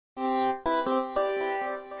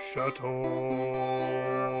Château.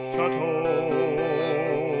 Château.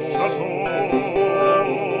 Château.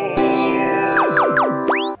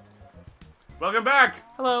 Welcome back!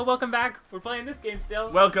 Hello, welcome back. We're playing this game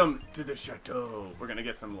still. Welcome to the Château. We're gonna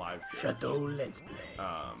get some lives here. Château, let's play.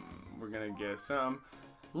 We're gonna get some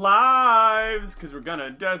lives, because we're gonna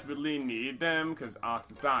desperately need them, because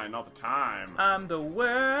Austin's dying all the time. I'm the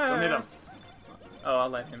worst. Don't hit him. Oh, I'll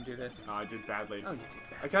let him do this. Oh, I did badly. Oh, you did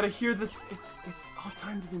that. I gotta hear this. It's all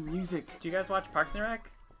time to the music. Do you guys watch Parks and Rec?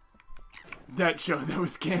 That show that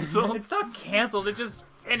was canceled. It's not canceled, it just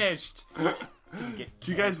finished. Did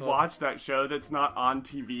you guys watch that show that's not on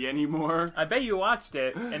TV anymore? I bet you watched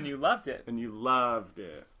it, and you loved it. And you loved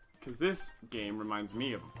it. Because this game reminds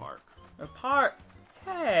me of a park. A park?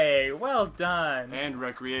 Hey, well done. And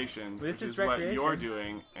recreation, This which is what recreation. you're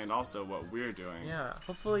doing, and also what we're doing. Yeah,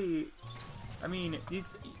 hopefully... I mean,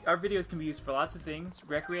 our videos can be used for lots of things.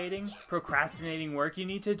 Recreating, procrastinating work you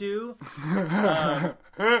need to do,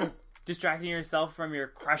 distracting yourself from your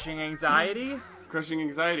crushing anxiety. Crushing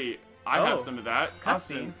anxiety. I have some of that.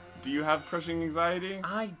 Austin, do you have crushing anxiety?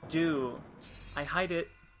 I do. I hide it,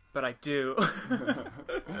 but I do.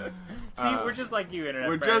 See, we're just like you, internet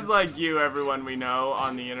We're friends. just like you, everyone we know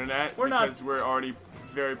on the internet. We're not- because we're already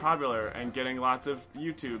very popular and getting lots of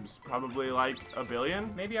YouTubes. Probably like a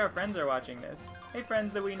billion. Maybe our friends are watching this. Hey,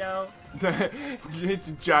 friends that we know.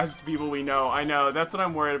 It's just people we know. I know. That's what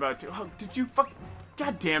I'm worried about too. Oh, did you fuck?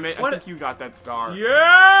 God damn it! What I think you got that star.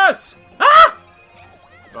 Yes! Ah!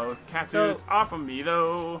 Both cats. So- It's off of me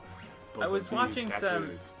though. Both I was of these watching cats, some-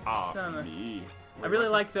 It's off of me. I really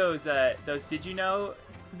like those Did You Know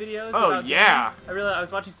videos. Oh, about yeah. gaming. I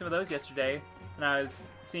was watching some of those yesterday, and I was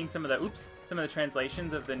seeing some of the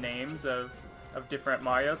translations of the names of different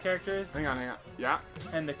Mario characters. Hang on. Yeah.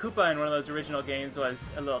 And the Koopa in one of those original games was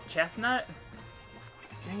a little chestnut.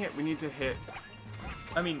 Dang it, we need to hit.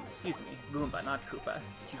 I mean, excuse me, Goomba, not Koopa.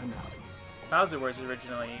 No. Bowser was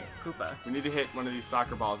originally Koopa. We need to hit one of these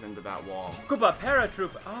soccer balls into that wall. Koopa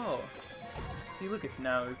Paratroopa. Oh. See, Lucas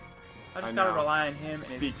knows. I just gotta know. rely on him and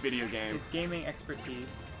Speak video game. his gaming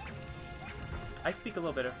expertise. I speak a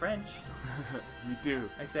little bit of French. You do.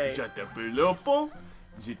 I say- Je t'appelle le pont.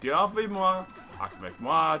 J'étais avec moi. Avec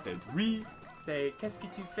moi, t'es oui. Say, qu'est-ce que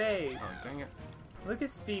tu fais? Oh, dang it.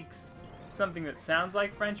 Lucas speaks something that sounds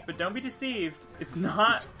like French, but don't be deceived. It's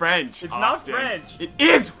not. It's French. It's Austin. not French. It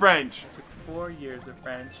is French. It took 4 years of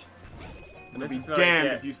French. And This be is what I damned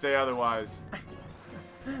get. if you say otherwise.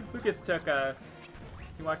 Lucas took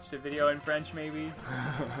he watched a video in French, maybe.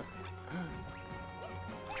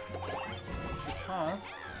 Je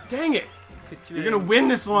pense Dang it. que tu You're es gonna win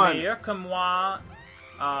this one. meilleur que moi.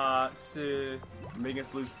 Ce, Making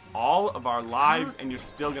us lose all of our lives, and you're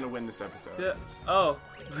still gonna win this episode. ce, oh.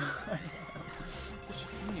 There's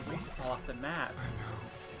just so many ways to fall off the map.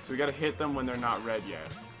 So we gotta hit them when they're not red yet,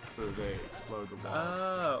 so that they explode the balls.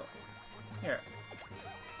 Oh. Here.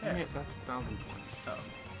 Dang Here. it, that's 1,000 points. Oh.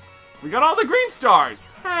 We got all the green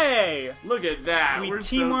stars! Hey! Look at that! We We're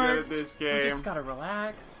teamworked. so good at this game. We just gotta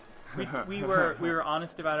relax. We were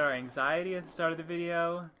honest about our anxiety at the start of the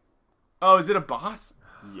video. Oh, is it a boss?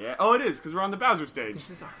 Yeah. Oh, it is, because we're on the Bowser stage.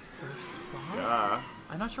 This is our first boss. Duh.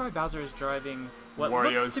 I'm not sure why Bowser is driving what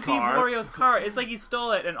Wario's looks to car. be Wario's car. It's like he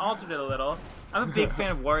stole it and altered it a little. I'm a big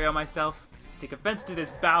fan of Wario myself. Take offense to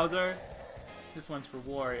this, Bowser. This one's for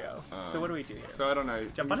Wario. So what do we do here? So I don't know.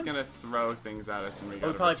 Jump He's on him? gonna throw things at us, and we we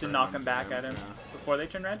gotta probably have to return knock them him to back at him before they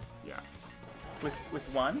turn red. Yeah. With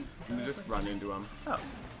one? And just run into him. Oh.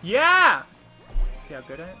 Yeah! See how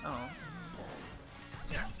good I am? Oh.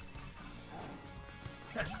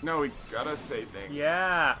 No, we gotta say things.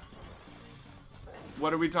 Yeah.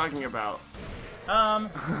 What are we talking about? I'm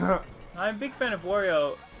a big fan of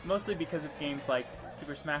Wario, mostly because of games like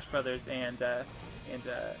Super Smash Brothers and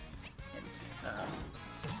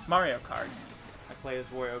Mario Kart. I play as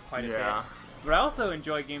Wario quite a Yeah. bit. But I also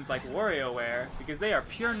enjoy games like WarioWare because they are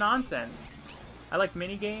pure nonsense. I like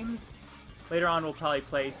mini games. Later on, we'll probably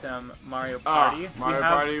play some Mario Party. Mario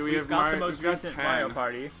Party, We've have got Mario, the most we've got recent 10. Mario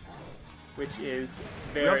Party, which is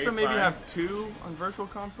very We also maybe fun. have 2 on Virtual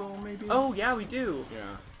Console, maybe? Oh yeah, we do. Yeah.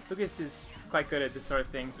 Lucas is quite good at this sort of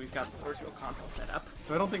thing, so he's got the virtual console set up.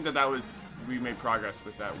 So I don't think that was... We made progress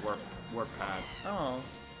with that warp pad. Oh,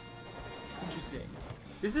 interesting.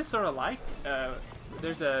 This is sort of like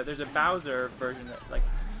there's a Bowser version of, like,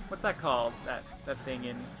 what's that called? That thing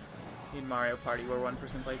in Mario Party where one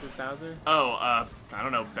person plays as Bowser. Oh, I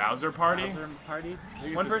don't know, Bowser Party? Bowser Party. I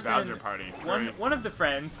think it's just Bowser Party. Right. One of the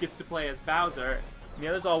friends gets to play as Bowser, and the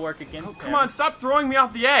others all work against Oh, him. come on, stop throwing me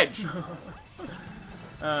off the edge!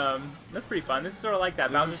 That's pretty fun. This is sort of like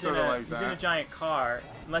that. This is Bowser's sorta like he's in a that. giant car,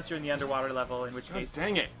 Unless you're in the underwater level, in which God case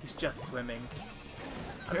dang it. he's just swimming.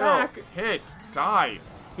 I'm Kill. back. Hit. Die.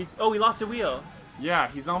 Oh, he lost a wheel. Yeah,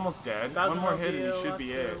 he's almost dead. Bowser One more hit and Mobile, he should be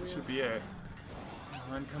lost a it. wheel. Should be it.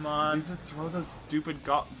 Come on. He used to throw those stupid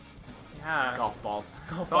Yeah. golf balls.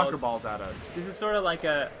 Golf Soccer balls. balls at us. This is sort of like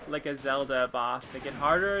a Zelda boss. They get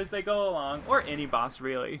harder as they go along, or any boss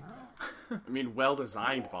really. I mean,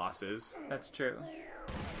 well-designed bosses. That's true.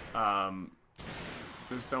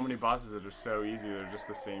 There's so many bosses that are so easy. They're just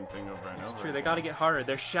the same thing over and over. It's true. They got to get harder.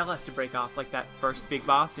 Their shell has to break off, like that first big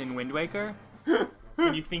boss in Wind Waker.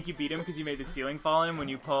 When you think you beat him because you made the ceiling fall in when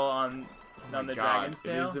you pull on the dragon's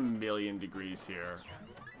tail. It is 1,000,000 degrees here.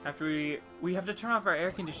 After we have to turn off our air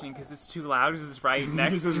conditioning because it's too loud. Because it's right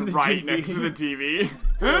next This to is the right TV. next to the TV.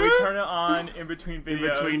 So we turn it on in between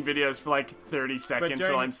videos. In between videos for like 30 seconds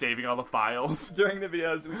during- while I'm saving all the files. During the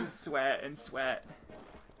videos, we just sweat and sweat.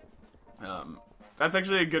 That's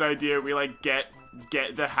actually a good idea. We like get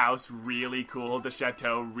the house really cool, the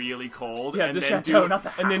chateau really cold. Yeah, and the then chateau, not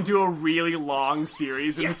the And then house. do a really long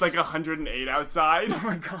series, and it's Yes. like 108 outside. Oh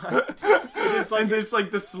my god. It's like And there's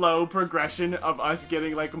like the slow progression of us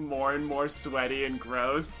getting like more and more sweaty and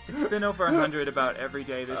gross. it's been over 100 about every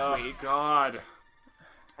day this Oh week. god.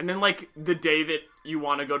 And then like the day that you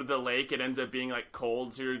want to go to the lake, it ends up being like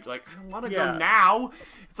cold, so you're like, I don't want to Yeah. go now.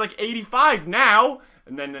 It's like 85 now.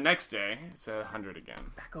 And then the next day, it's 100 again.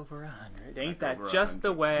 Back over 100. Ain't Back that over just 100.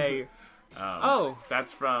 the way?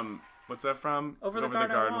 That's from, what's that from? Over the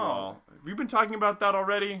Garden Wall. We've been talking about that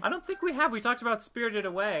already? I don't think we have. We talked about Spirited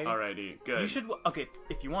Away. Alrighty, good. You should. Okay,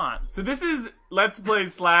 if you want. So this is Let's Play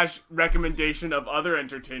 / recommendation of other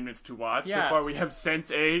entertainments to watch. Yeah. So far we have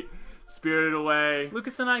Sense 8, Spirited Away.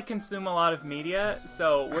 Lucas and I consume a lot of media,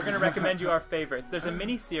 so we're going to recommend you our favorites. There's a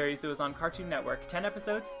mini-series that was on Cartoon Network. 10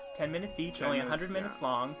 episodes, 10 minutes each, 10 only minutes, 100 minutes yeah.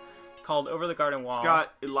 long, called Over the Garden Wall. It's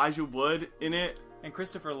got Elijah Wood in it, and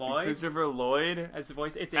Christopher Lloyd Christopher Lloyd, as the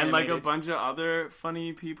voice. It's and like animated. a bunch of other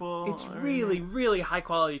funny people. It's really, really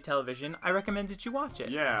high-quality television. I recommend that you watch it.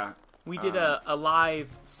 Yeah. We did a live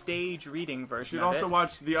stage reading version You should of also it.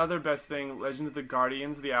 watch the other best thing, Legend of the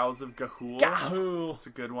Guardians, The Owls of Ga'Hoole. Gahoo! That's a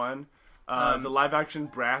good one. The live-action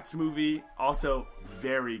Bratz movie, also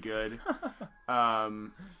very good.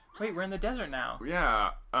 Wait, we're in the desert now.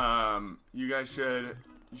 Yeah. You guys should.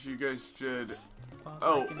 Like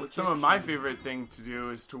Oh, an some of my Egyptian. favorite thing to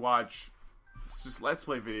do is to watch just Let's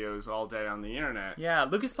Play videos all day on the internet. Yeah,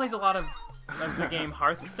 Lucas plays a lot of the game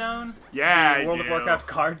Hearthstone. Yeah, The I World do. of Warcraft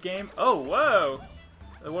card game. Oh, whoa!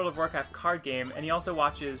 The World of Warcraft card game, and he also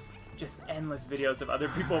watches just endless videos of other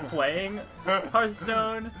people playing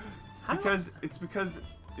Hearthstone. Because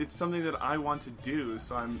it's something that I want to do,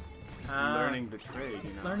 so I'm just learning the trade.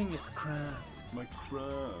 He's you know? learning his craft. My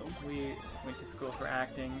craft. We went to school for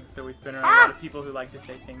acting, so we've been around a lot of people who like to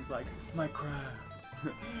say things like, my craft. I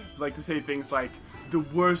like to say things like, the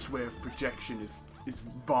worst way of projection is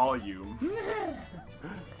volume.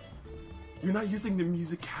 You're not using the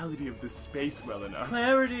musicality of the space well enough.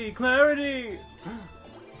 Clarity, clarity!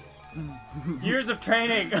 Years of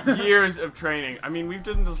training. Years of training. I mean, we've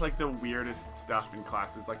done just like the weirdest stuff in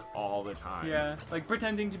classes like all the time. Yeah, like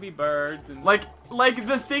pretending to be birds and Like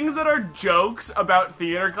the things that are jokes about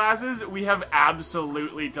theater classes, we have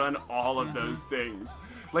absolutely done all of those things.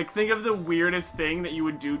 Like, think of the weirdest thing that you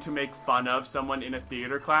would do to make fun of someone in a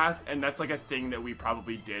theater class, and that's like a thing that we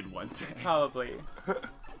probably did one day. probably.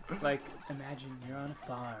 Like, imagine you're on a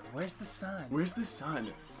farm. Where's the sun? Where's the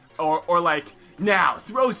sun? Or like, now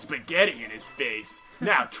throw spaghetti in his face.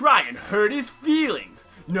 Now try and hurt his feelings.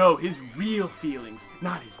 No, his real feelings,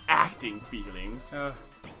 not his acting feelings.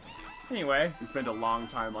 Anyway. We spent a long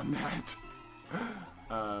time on that.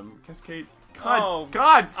 Cascade. God, Oh,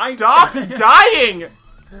 God, stop dying!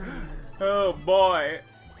 Oh boy.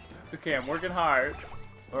 It's okay, I'm working hard.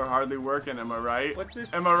 Or hardly working, am I right? What's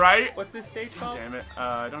this? Am I right? What's this stage called? Damn it.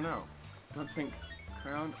 I don't know. Don't sink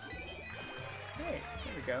crown. Hey,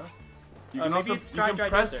 there we go. You Oh, can maybe also it's dry, you can dry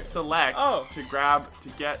press desert. select Oh. to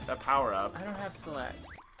get a power up. I don't have select.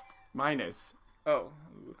 Minus. Oh.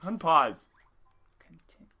 Oops. Unpause.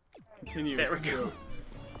 Continue. There we go.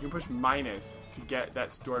 You can push minus to get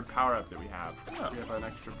that stored power up that we have. Oh. We have an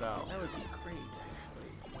extra bell. That would be great,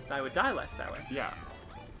 actually. I would die less that way. Yeah.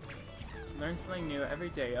 Learn something new every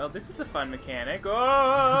day. Oh, this is a fun mechanic.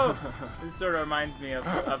 Oh! This sort of reminds me of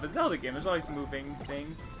a Zelda game. There's always moving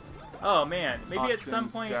things. Oh man, maybe at some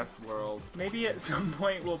Austin's point, Death World. maybe at some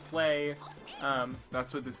point we'll play.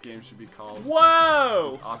 That's what this game should be called.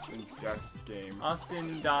 Whoa! It's Austin's Death game.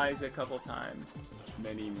 Austin dies a couple times.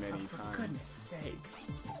 Many, many For times. goodness sake!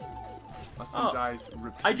 Austin Oh. dies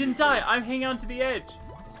repeatedly. I didn't die. I'm hanging on to the edge.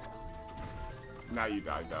 Now you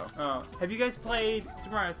died, though. Oh, have you guys played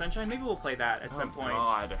Super Mario Sunshine? Maybe we'll play that at some point.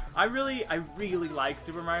 God. I really like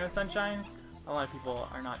Super Mario Sunshine. A lot of people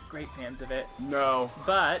are not great fans of it. No.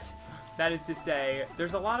 But that is to say,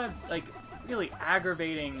 there's a lot of like really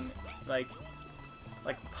aggravating like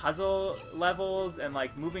puzzle levels and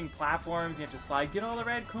like moving platforms. You have to slide, get all the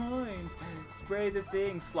red coins, spray the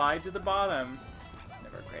thing, slide to the bottom. I was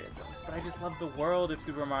never great at those, but I just love the world of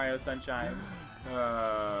Super Mario Sunshine.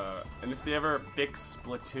 And if they ever fix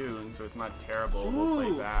Splatoon so it's not terrible, we'll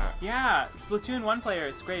play that. Yeah, Splatoon 1 player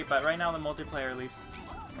is great, but right now the multiplayer leaves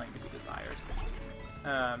something to be desired.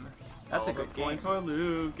 That's a good game. Points for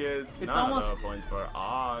Lucas. It's None almost of the points for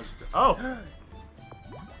Austin. Oh!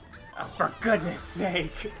 Oh, for goodness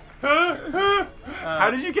sake! How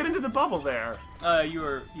did you get into the bubble there?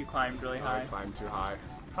 You climbed really high. I climbed too high.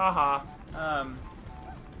 Haha.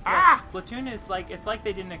 Yes, Splatoon is like, it's like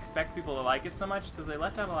they didn't expect people to like it so much, so they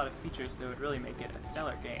left out a lot of features that would really make it a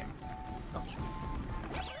stellar game.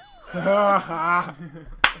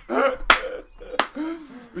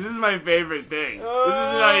 This is my favorite thing. This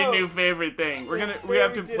is my new favorite thing. We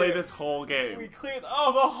have to play this whole game. We cleared the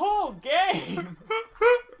whole game.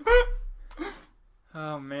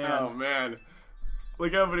 Oh man. Oh man.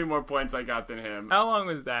 Look how many more points I got than him. How long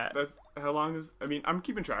was that? That's how long is? I mean, I'm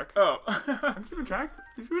keeping track. Oh. I'm keeping track.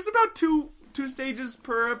 It was about two stages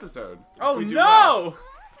per episode. Oh no!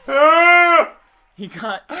 He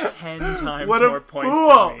got 10 times more points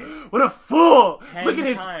than me. What a fool! 10 Look at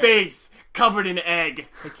his times. face, covered in egg.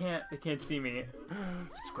 They can't see me.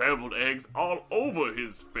 Scrambled eggs all over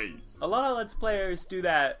his face. A lot of Let's Players do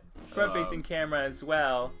that front-facing camera as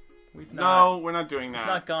well. No, we're not doing that.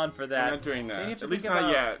 Not gone for that. We're not doing that. Then you have to At least think not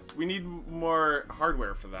about- yet. We need more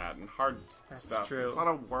hardware for that and hard That's stuff. true. It's a lot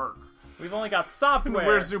of work. We've only got software.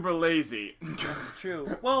 We're super lazy. That's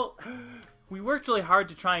true. Well, we worked really hard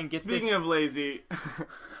to try and get Speaking this. of lazy,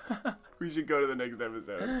 we should go to the next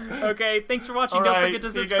episode. Okay, thanks for watching. All Don't right, forget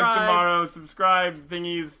to see subscribe. you guys tomorrow. Subscribe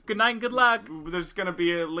thingies. Good night and good luck. There's gonna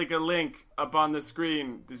be a link up on the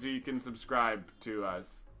screen so you can subscribe to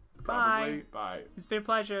us. Bye. Probably. Bye. It's been a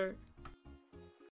pleasure.